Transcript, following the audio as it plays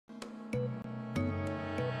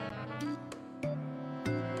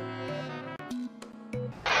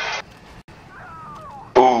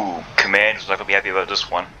command is not going to be happy about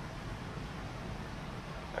this one.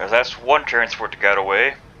 That's one transport that got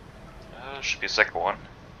away. Should be a second one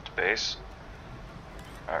to base.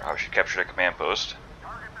 Alright, I should capture that command post.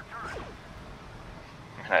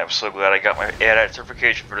 And I'm so glad I got my AT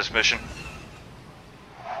certification for this mission.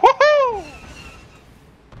 Woohoo!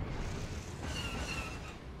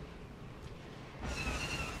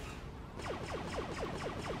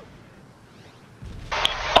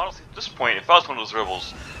 Honestly, at this point, if I was one of those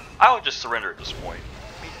rebels, I would just surrender at this point.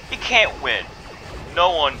 I mean, you can't win.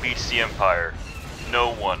 No one beats the Empire.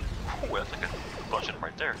 No one. Ooh, that's like a bunch of them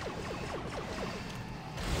right there.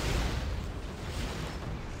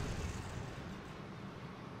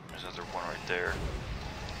 There's another one right there.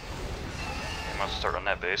 I must start on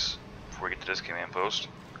that base before we get to this command post.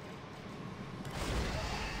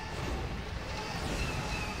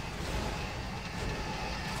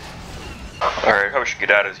 Alright, probably should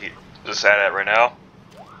get out of this AT right now.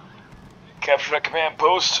 Capture that command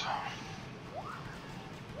post.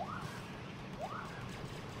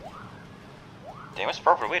 Damn, it's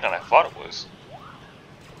further away than I thought it was.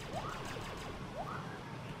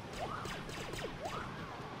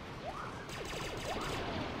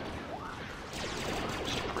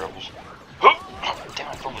 Stupid rebels. Damn,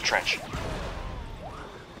 I fell in the trench.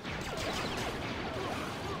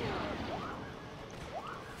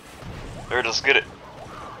 There, let's get it.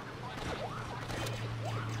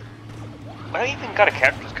 I don't even gotta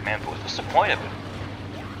capture this command post. What's the point of it?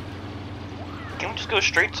 Can we just go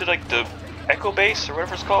straight to like the Echo base or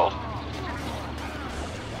whatever it's called?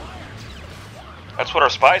 That's what our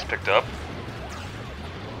spies picked up.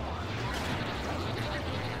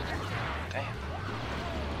 Damn.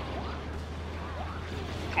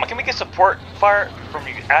 Come on, can we get support fire from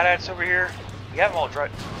the AT-ATs over here? We have them all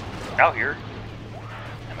out here.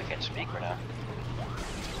 Damn, I can't speak right now.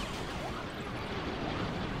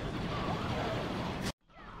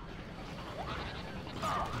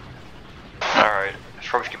 Alright, let's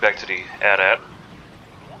probably get back to the AT-AT.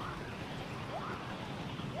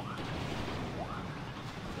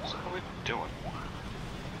 So what are we doing?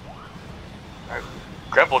 Alright,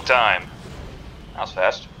 grapple time. That was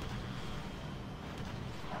fast.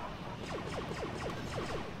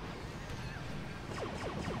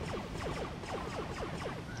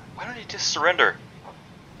 Why don't you just surrender?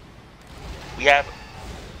 We have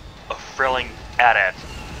a frilling AT-AT.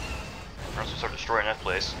 Or else we start destroying that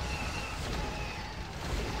place.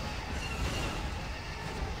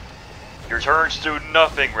 Your turns do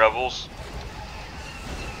nothing, rebels.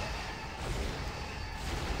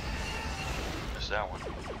 Missed that one.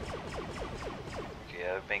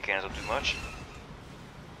 Okay, main cannons don't do much.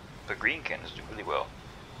 But green cannons do really well.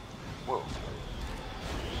 Whoa.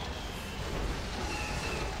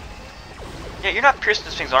 Yeah, you're not piercing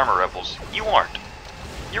this thing's armor, rebels. You aren't.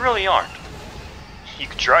 You really aren't. You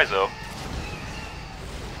could try, though.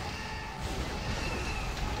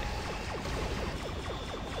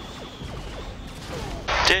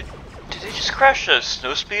 Did they just crash a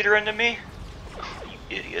snow speeder into me? Oh,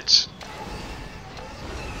 you idiots.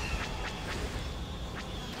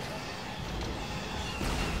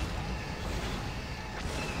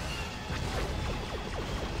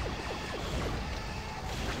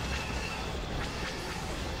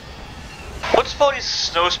 What's with all these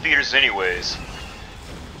snow speeders anyways?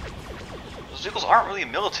 Those vehicles aren't really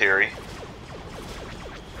military.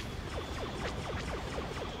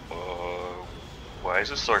 Why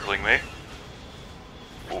is it circling me?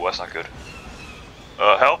 Oh, that's not good.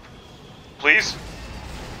 Help? Please?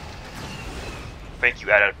 Thank you,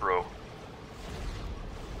 AT-AT bro.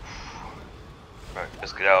 Alright,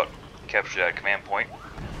 let's get out. Capture that command point.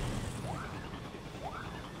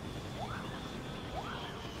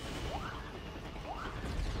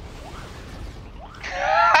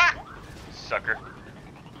 Sucker.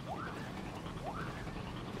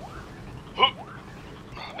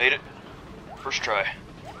 Made it. First try.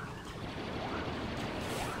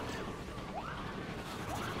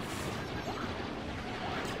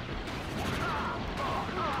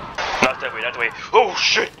 Not that way, not that way. Oh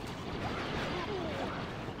shit!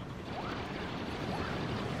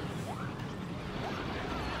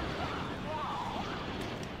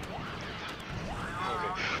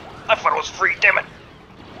 Okay. I thought it was free, damn it!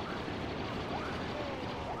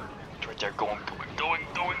 It's right there, going.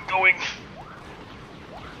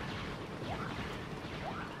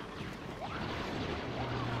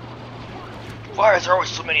 Why is there always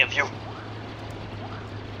so many of you?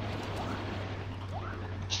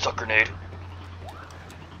 Suck grenade.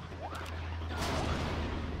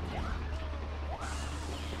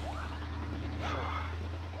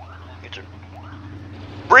 Get your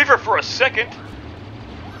breather for a second.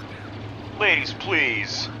 Ladies,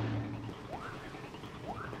 please.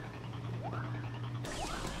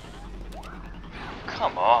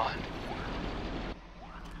 Come on.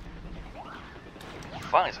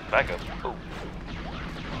 Finally some backup.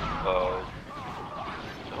 Oh.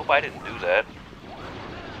 I hope I didn't do that.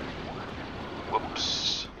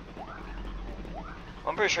 Whoops.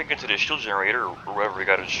 I'm pretty sure I can get to the shield generator or wherever we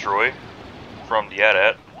gotta destroy from the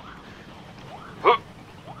AT-AT.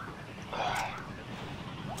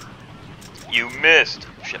 You missed!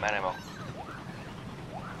 Shit, man, ammo.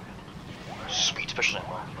 Sweet special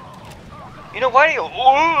ammo. You know, why do you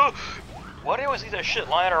always leave that shit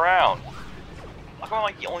lying around? Like I'm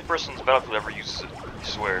like the only person in this battlefield ever uses it. I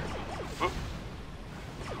swear. Oop.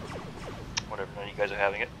 Whatever, none of you guys are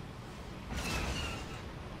having it.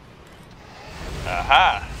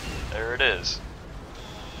 Aha! There it is.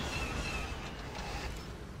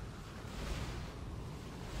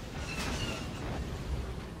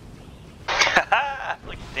 Haha!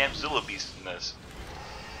 Like a damn Zilla beast in this.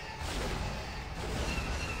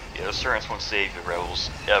 Yeah, those turrets won't save the rebels,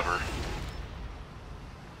 ever.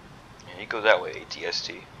 Yeah, you go that way,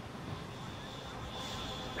 ATST.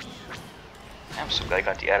 I'm so glad I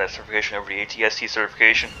got the AT-AT certification over the ATST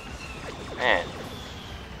certification. Man.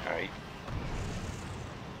 Alright.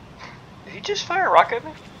 Did he just fire a rocket at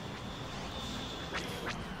me?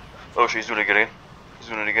 Oh, she's doing it again. He's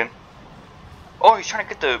doing it again. Oh, he's trying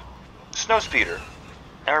to get the snow speeder.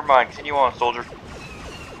 Never mind, continue on, soldier.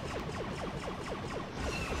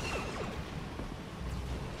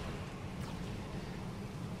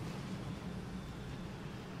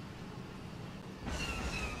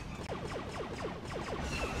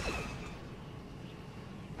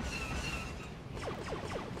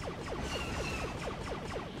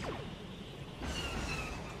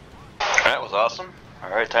 That was awesome.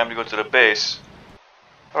 Alright, time to go to the base.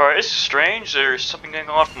 Alright, this is strange. There's something going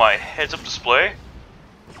on with my heads-up display.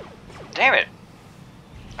 Damn it!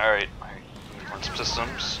 Alright, run some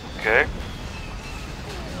systems. Okay.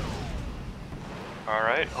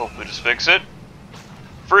 Alright, hopefully just fix it.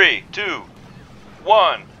 3, 2,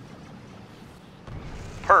 1.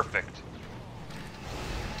 Perfect.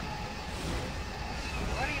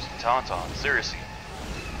 Why are you using Tauntaun? Seriously.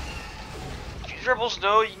 These rebels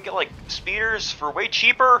know you can get like speeders for way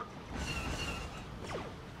cheaper?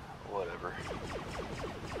 Whatever.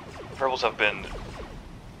 Rebels have been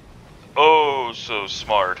oh so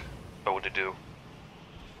smart about what to do.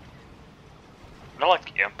 Not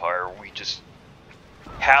like the Empire, we just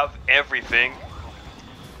have everything.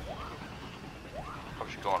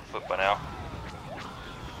 Probably should go on foot by now.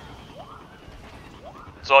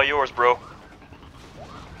 It's all yours, bro.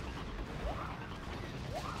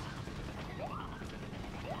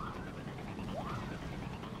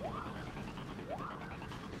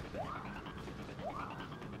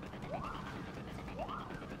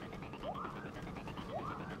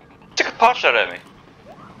 Took a pot shot at me.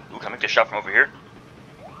 Ooh, can I make this shot from over here?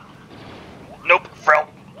 Nope, Frel.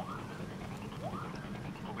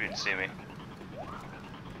 Hope he didn't see me.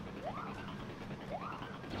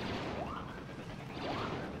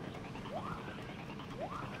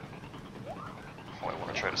 Oh, I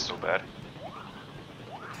want to try this so bad.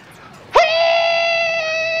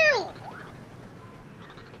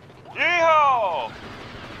 Yeehaw!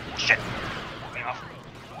 Shit! Get off.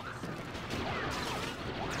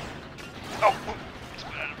 Oh, it's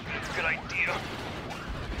a good idea.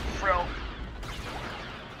 Frel.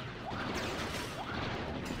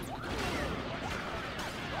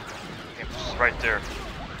 Okay, this is right there.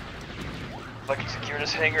 If I can secure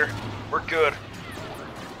this hangar, we're good.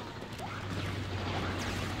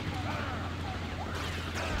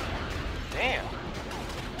 Damn.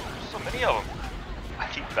 There's so many of them. I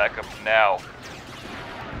keep back up now.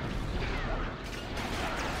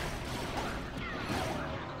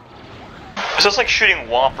 So it's like shooting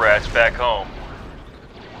womp rats back home.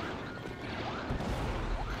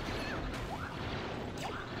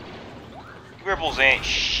 Rebels ain't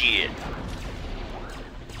shit.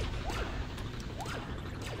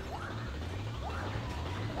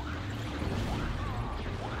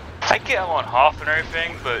 I get I'm on Hoff and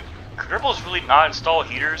everything, but could Rebels really not install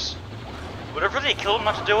heaters? Would it really kill them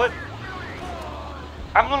not to do it?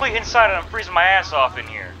 I'm literally inside and I'm freezing my ass off in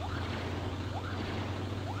here.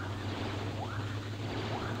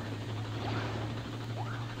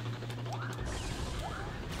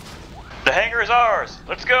 The hangar is ours.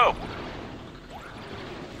 Let's go.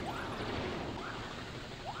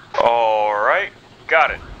 Alright,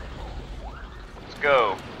 got it. Let's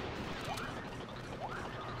go.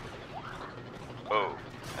 Oh,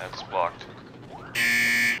 that's blocked.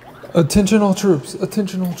 Attention all troops,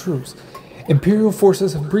 attention all troops. Imperial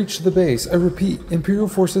forces have breached the base. I repeat, Imperial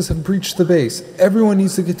forces have breached the base. Everyone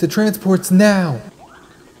needs to get to transports now.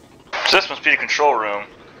 So this must be the control room.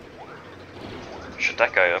 Shut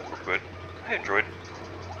that guy up real good. Hey, droid.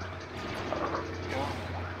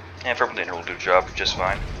 And for everything will do the job just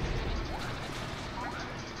fine.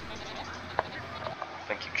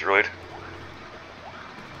 Thank you, droid.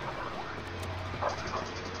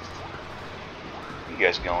 Where you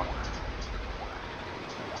guys going?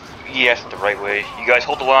 Yes, the right way. You guys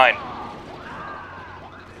hold the line.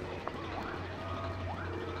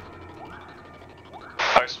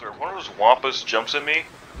 I swear, if one of those wampas jumps at me,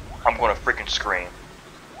 I'm gonna freaking scream.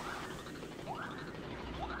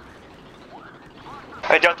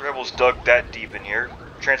 I doubt the rebels dug that deep in here.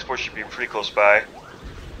 Transport should be pretty close by.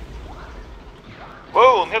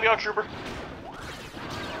 Whoa, let me help you out, trooper.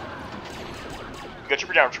 You got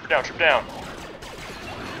trooper down, trooper down, trooper down.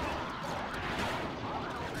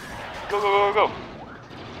 Go, go, go, go, go.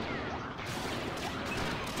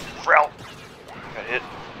 Frel. Got hit.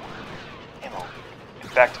 Ammo.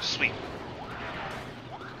 Back to sweep.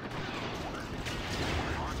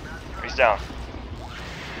 He's down.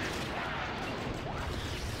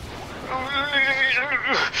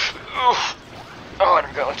 Oh, I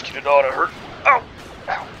never got electrocuted. Oh, that hurt. Ow!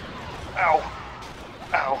 Ow! Ow!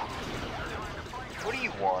 Ow! What do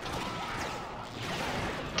you want?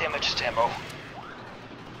 Damn it, just ammo.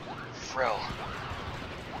 Frel.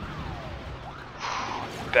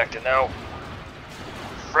 Back to now.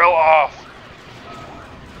 Frel off!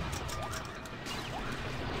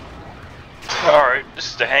 Alright, this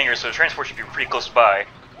is the hangar, so the transport should be pretty close by.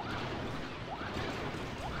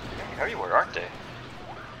 Everywhere, aren't they?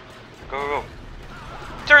 Go, go, go.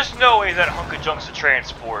 There's no way that hunk of junk's a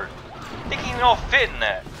transport. They can't even all fit in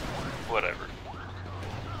that. Whatever.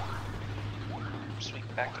 Sweep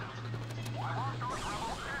back to...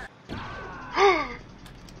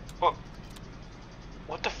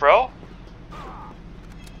 What the frel?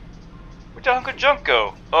 Where'd that hunk of junk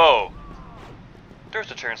go? Oh. There's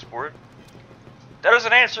the transport. That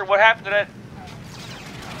doesn't answer what happened to that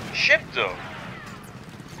ship, though.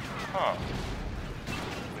 Huh.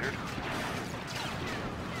 Weird.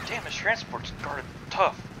 Damn, this transport's guarded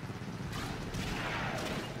tough.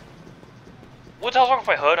 What the hell's wrong with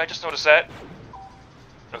my HUD? I just noticed that.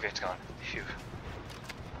 Okay, it's gone. Phew.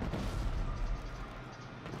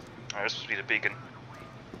 Alright, this must be the beacon.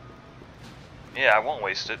 Yeah, I won't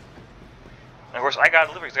waste it. And of course, I gotta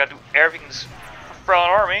deliver because I gotta do everything this Frelon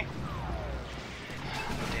army.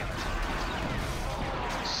 Damn it.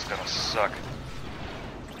 This is gonna suck.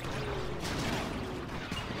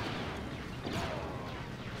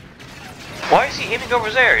 Why is he aiming over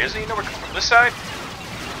there? Doesn't he know we're coming from this side?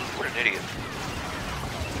 What an idiot.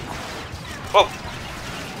 Whoa!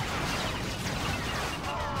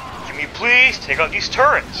 Can we please take out these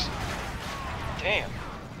turrets? Damn.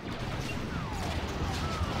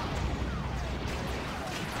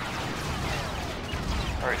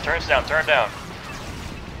 Alright, turns down, turn down.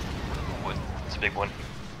 What? It's a big one.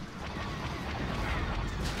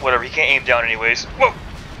 Whatever, he can't aim down anyways. Whoa!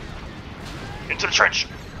 Into the trench!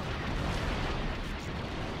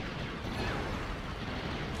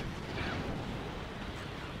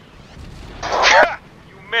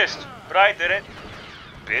 You missed, but I did it.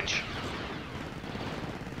 Bitch.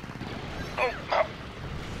 Oh, oh.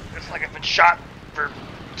 It's like I've been shot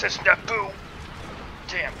since Naboo.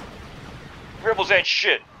 Damn. Rebels ain't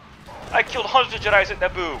shit. I killed hundreds of Jedis at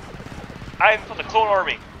Naboo. I even fought the clone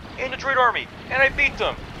army and the droid army, and I beat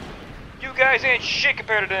them. You guys ain't shit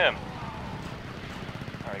compared to them.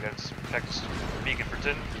 Alright, gotta protect this beacon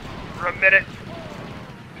for a minute.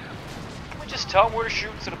 Can we just tell them where to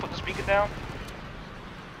shoot instead of putting this beacon down?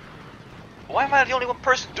 Why am I the only one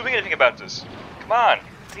person doing anything about this? Come on,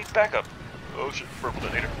 I need backup. Oh shit, purple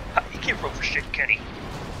detonator. Ha, you can't roll for shit, Kenny.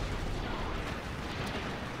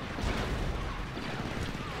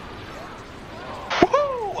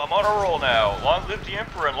 Woohoo! I'm on a roll now. Long live the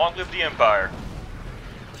Emperor and long live the Empire.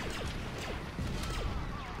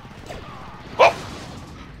 Whoa!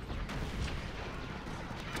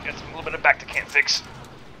 Got some little bit of back to can't fix.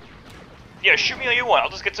 Yeah, shoot me all you want. I'll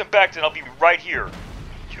just get some back and I'll be right here.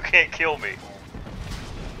 You can't kill me.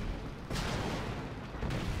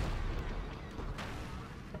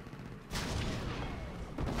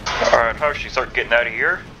 Alright, how should we start getting out of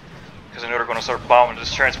here? Because I know they're going to start bombing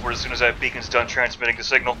this transport as soon as that beacon's done transmitting the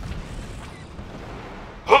signal.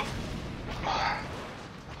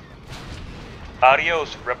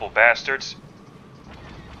 Adios, rebel bastards.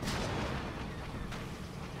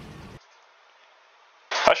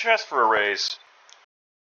 I should ask for a raise.